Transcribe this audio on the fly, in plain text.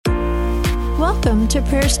Welcome to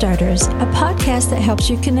Prayer Starters, a podcast that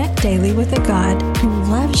helps you connect daily with a God who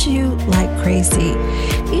loves you like crazy.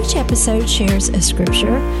 Each episode shares a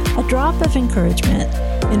scripture, a drop of encouragement,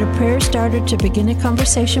 and a prayer starter to begin a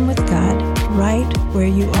conversation with God right where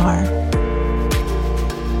you are.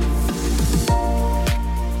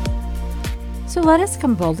 So let us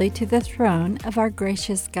come boldly to the throne of our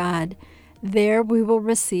gracious God. There we will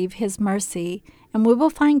receive His mercy, and we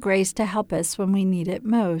will find grace to help us when we need it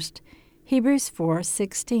most. Hebrews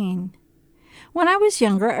 4:16. When I was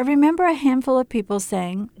younger, I remember a handful of people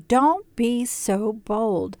saying, "Don't be so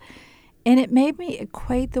bold." And it made me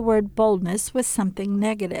equate the word boldness with something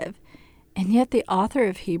negative. And yet the author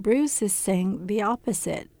of Hebrews is saying the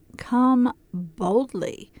opposite. Come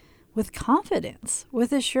boldly, with confidence,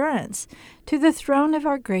 with assurance, to the throne of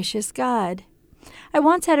our gracious God. I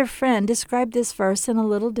once had a friend describe this verse in a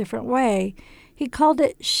little different way. He called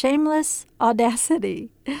it shameless audacity.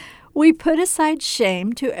 We put aside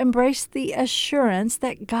shame to embrace the assurance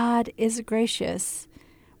that God is gracious.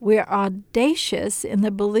 We are audacious in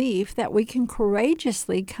the belief that we can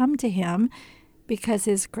courageously come to Him because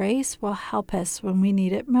His grace will help us when we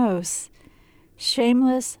need it most.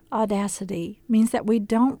 Shameless audacity means that we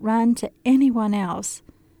don't run to anyone else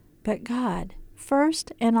but God,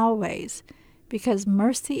 first and always, because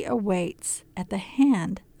mercy awaits at the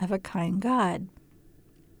hand of a kind God.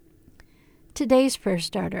 Today's prayer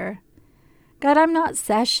starter. God, I'm not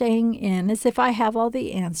sashaying in as if I have all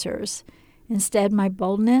the answers. Instead, my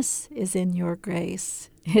boldness is in your grace.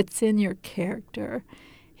 It's in your character.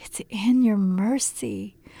 It's in your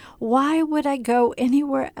mercy. Why would I go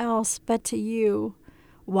anywhere else but to you?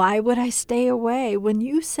 Why would I stay away when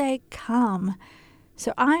you say come?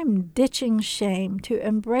 So I'm ditching shame to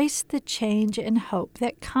embrace the change and hope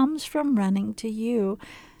that comes from running to you.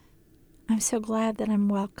 I'm so glad that I'm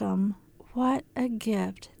welcome. What a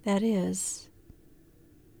gift that is.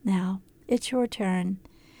 Now, it's your turn.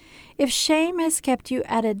 If shame has kept you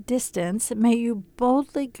at a distance, may you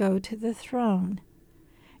boldly go to the throne.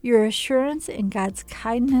 Your assurance in God's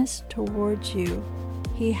kindness towards you.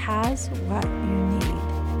 He has what you need.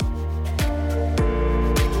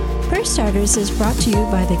 Prayer Starters is brought to you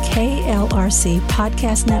by the KLRC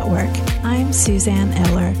Podcast Network. I'm Suzanne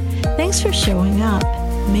Eller. Thanks for showing up.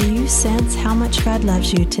 May you sense how much God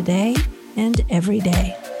loves you today and every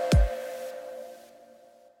day.